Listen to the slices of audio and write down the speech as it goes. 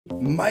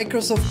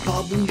Microsoft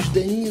published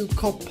the new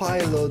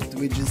Copilot,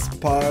 which is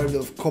part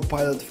of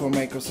Copilot for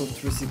Microsoft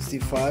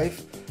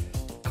 365,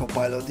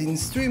 Copilot in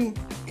Stream,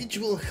 which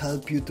will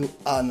help you to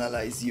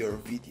analyze your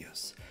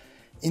videos.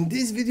 In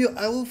this video,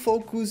 I will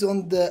focus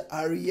on the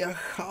area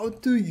how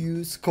to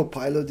use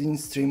Copilot in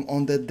Stream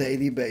on the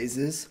daily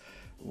basis,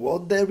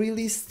 what the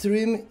release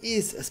stream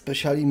is,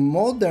 especially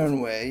modern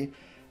way,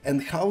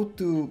 and how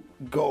to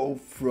go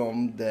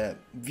from the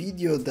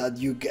video that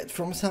you get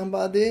from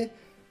somebody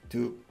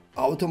to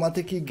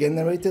automatically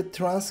generated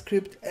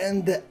transcript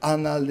and the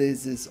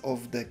analysis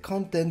of the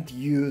content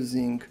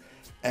using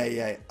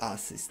AI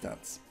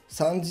assistants.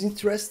 Sounds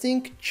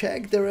interesting?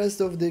 Check the rest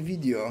of the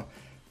video.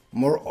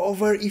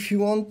 Moreover, if you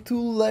want to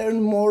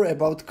learn more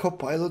about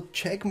Copilot,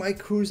 check my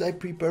course I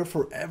prepare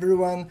for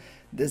everyone.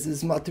 This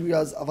is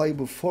materials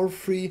available for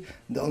free.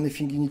 The only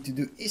thing you need to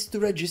do is to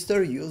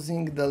register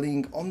using the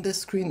link on the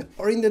screen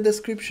or in the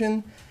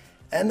description.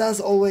 And as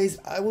always,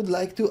 I would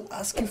like to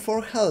ask you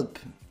for help.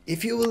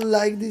 If you will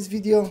like this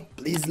video,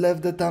 please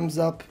leave the thumbs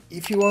up.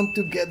 If you want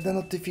to get the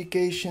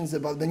notifications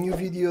about the new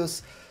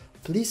videos,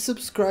 please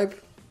subscribe.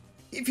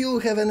 If you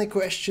have any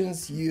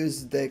questions,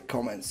 use the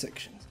comment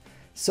section.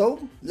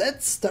 So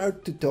let's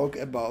start to talk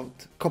about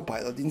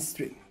Copilot in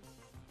Stream.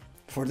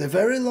 For the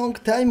very long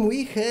time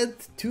we had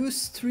two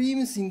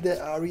streams in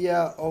the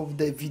area of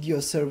the video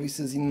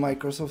services in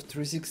Microsoft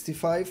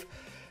 365.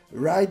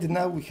 Right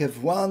now we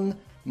have one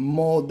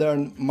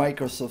modern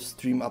Microsoft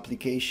Stream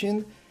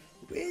application,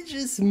 which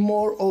is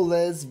more or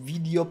less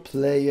video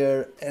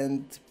player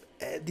and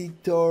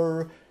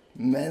editor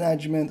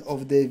management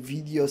of the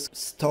videos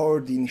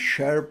stored in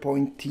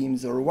SharePoint,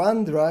 Teams or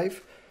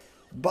OneDrive,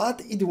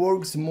 but it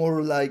works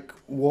more like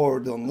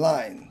Word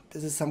Online.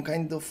 This is some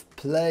kind of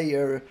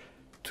player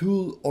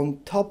tool on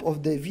top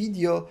of the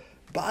video,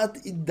 but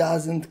it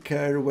doesn't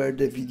care where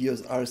the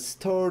videos are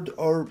stored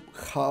or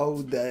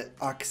how the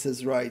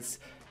access rights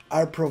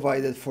are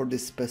provided for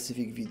this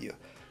specific video.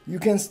 You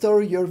can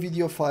store your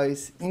video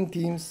files in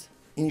Teams,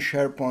 in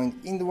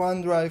SharePoint, in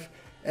OneDrive,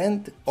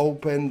 and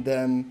open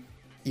them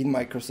in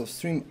Microsoft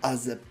Stream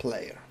as a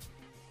player.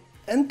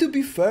 And to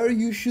be fair,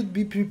 you should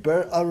be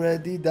prepared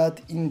already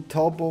that in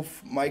top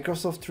of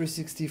Microsoft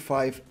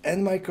 365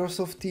 and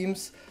Microsoft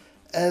Teams,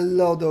 a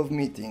lot of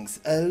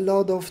meetings, a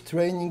lot of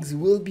trainings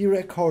will be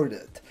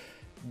recorded.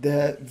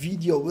 The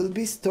video will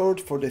be stored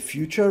for the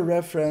future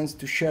reference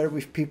to share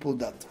with people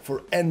that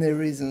for any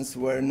reasons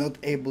were not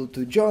able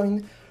to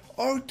join,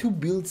 or to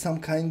build some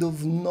kind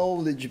of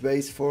knowledge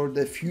base for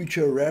the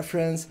future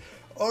reference,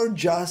 or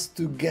just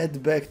to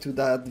get back to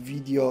that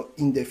video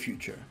in the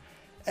future.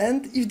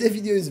 And if the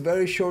video is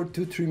very short,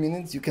 2-3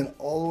 minutes, you can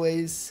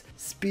always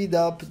speed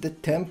up the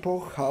tempo,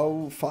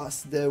 how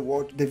fast the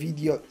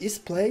video is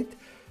played.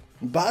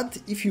 But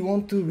if you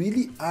want to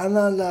really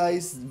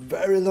analyze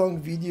very long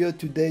video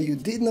today, you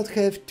did not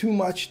have too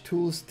much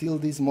tools till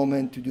this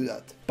moment to do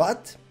that.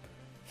 But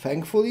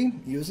thankfully,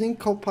 using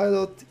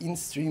Copilot in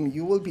Stream,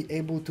 you will be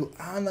able to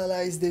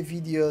analyze the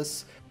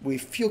videos with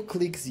few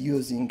clicks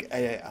using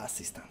AI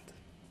Assistant.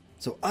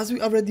 So as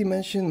we already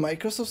mentioned,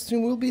 Microsoft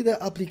Stream will be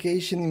the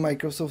application in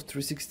Microsoft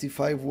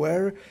 365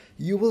 where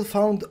you will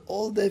find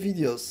all the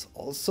videos.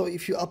 Also,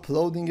 if you're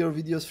uploading your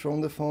videos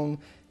from the phone,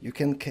 you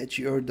can catch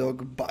your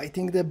dog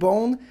biting the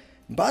bone.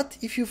 But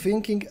if you're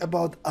thinking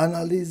about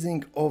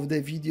analyzing of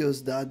the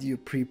videos that you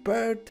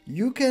prepared,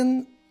 you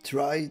can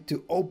try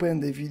to open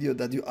the video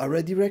that you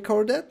already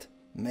recorded,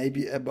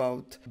 maybe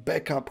about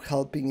backup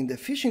helping in the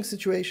phishing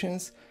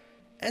situations,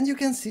 and you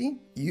can see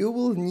you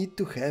will need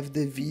to have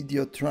the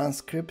video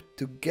transcript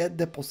to get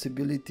the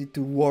possibility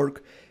to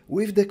work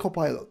with the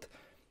Copilot.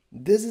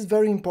 This is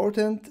very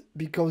important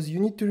because you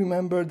need to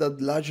remember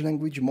that large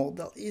language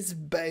model is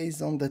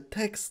based on the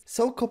text,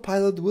 so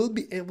Copilot will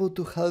be able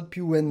to help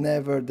you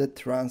whenever the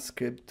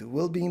transcript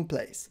will be in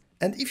place.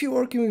 And if you're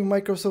working with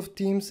Microsoft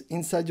Teams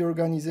inside your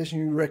organization,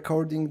 you're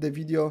recording the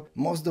video,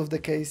 most of the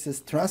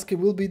cases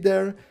transcript will be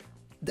there.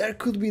 There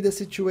could be the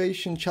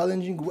situation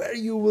challenging where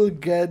you will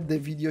get the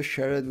video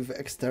shared with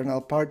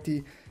external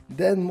party,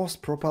 then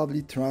most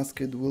probably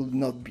transcript will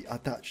not be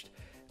attached.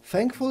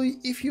 Thankfully,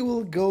 if you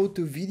will go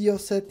to video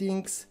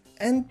settings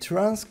and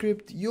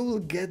transcript, you will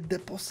get the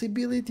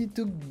possibility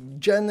to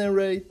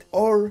generate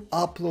or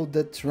upload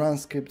the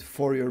transcript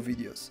for your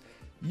videos.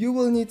 You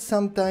will need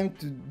some time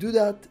to do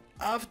that.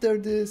 After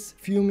this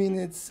few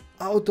minutes,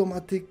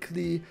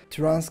 automatically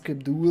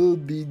transcript will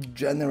be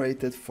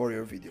generated for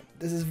your video.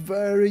 This is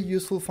very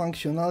useful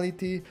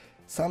functionality,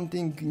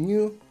 something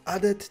new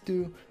added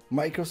to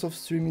Microsoft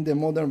Stream in the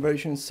modern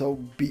version, so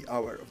be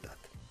aware of that.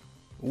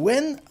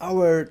 When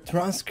our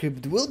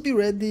transcript will be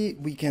ready,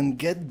 we can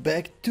get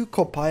back to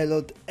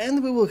Copilot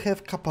and we will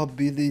have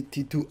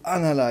capability to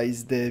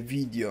analyze the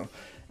video.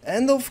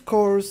 And of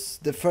course,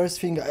 the first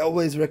thing I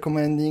always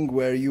recommending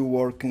where you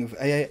working with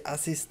AI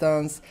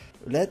assistants,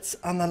 let's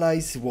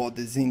analyze what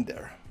is in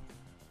there.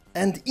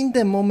 And in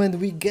the moment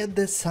we get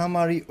the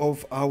summary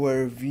of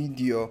our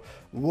video,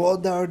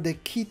 what are the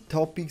key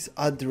topics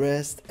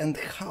addressed and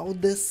how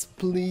the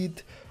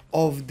split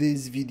of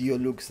this video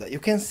looks like. You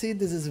can see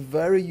this is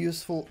very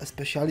useful,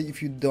 especially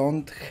if you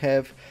don't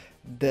have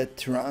the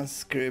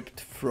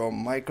transcript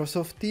from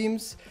Microsoft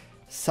Teams.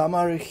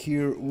 Summary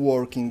here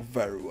working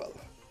very well.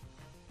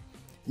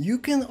 You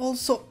can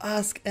also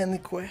ask any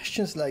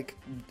questions like,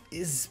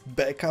 is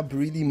backup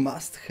really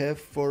must have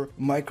for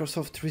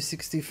Microsoft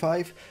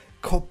 365?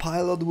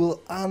 Copilot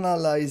will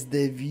analyze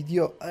the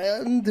video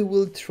and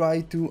will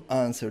try to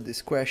answer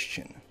this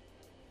question.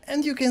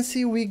 And you can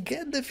see we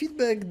get the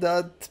feedback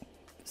that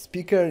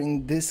speaker,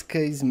 in this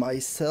case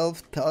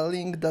myself,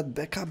 telling that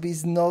backup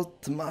is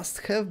not must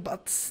have,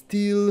 but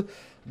still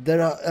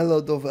there are a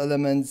lot of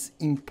elements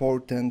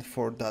important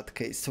for that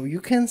case. So you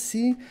can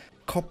see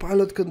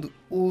Copilot can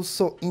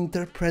also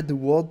interpret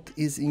what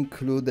is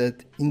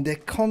included in the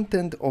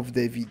content of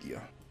the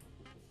video.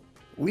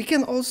 We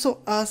can also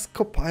ask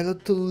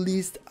Copilot to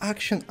list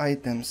action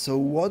items, so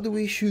what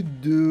we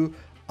should do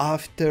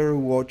after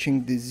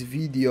watching this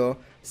video,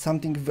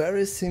 something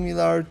very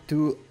similar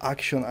to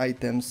action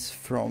items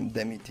from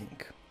the meeting.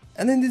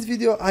 And in this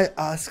video I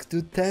asked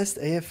to test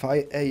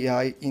AFI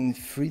AI in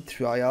free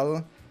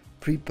trial,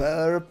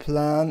 prepare,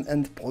 plan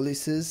and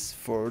policies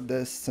for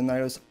the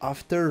scenarios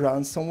after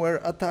ransomware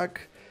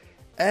attack,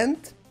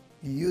 and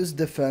use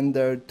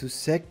Defender to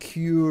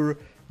secure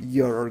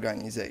your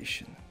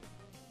organization.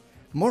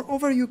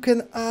 Moreover, you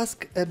can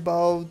ask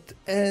about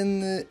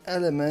an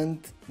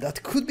element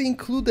that could be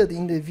included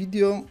in the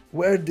video,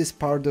 where this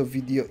part of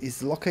video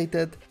is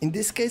located. In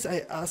this case,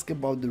 I ask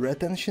about the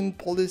retention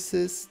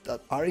policies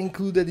that are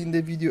included in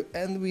the video,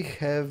 and we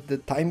have the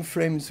time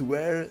frames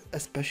where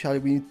especially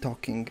we're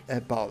talking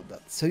about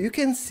that. So you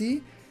can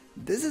see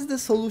this is the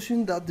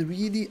solution that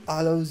really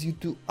allows you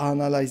to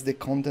analyze the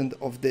content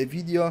of the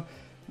video,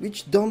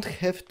 which don't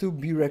have to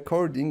be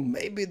recording.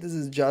 Maybe this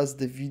is just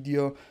the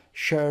video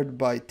shared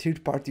by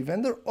third-party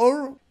vendor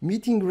or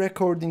meeting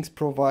recordings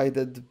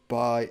provided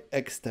by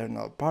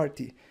external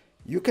party.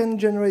 You can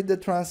generate the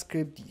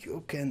transcript,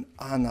 you can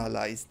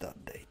analyze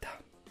that data.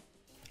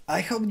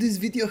 I hope this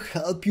video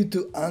helped you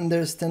to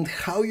understand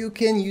how you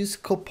can use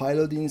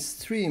Copilot in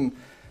Stream.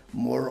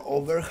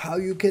 Moreover, how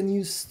you can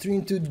use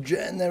Stream to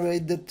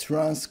generate the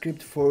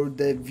transcript for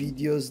the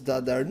videos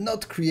that are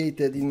not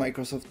created in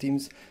Microsoft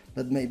Teams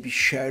but may be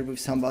shared with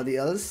somebody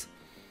else.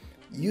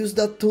 Use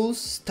that tool,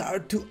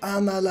 start to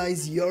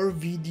analyze your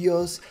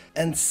videos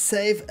and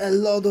save a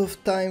lot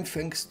of time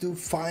thanks to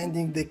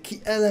finding the key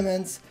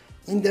elements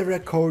in the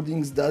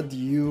recordings that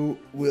you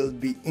will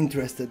be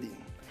interested in.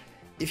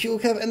 If you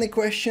have any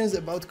questions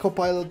about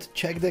Copilot,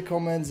 check the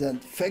comments,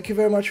 and thank you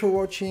very much for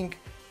watching.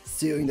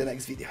 See you in the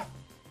next video.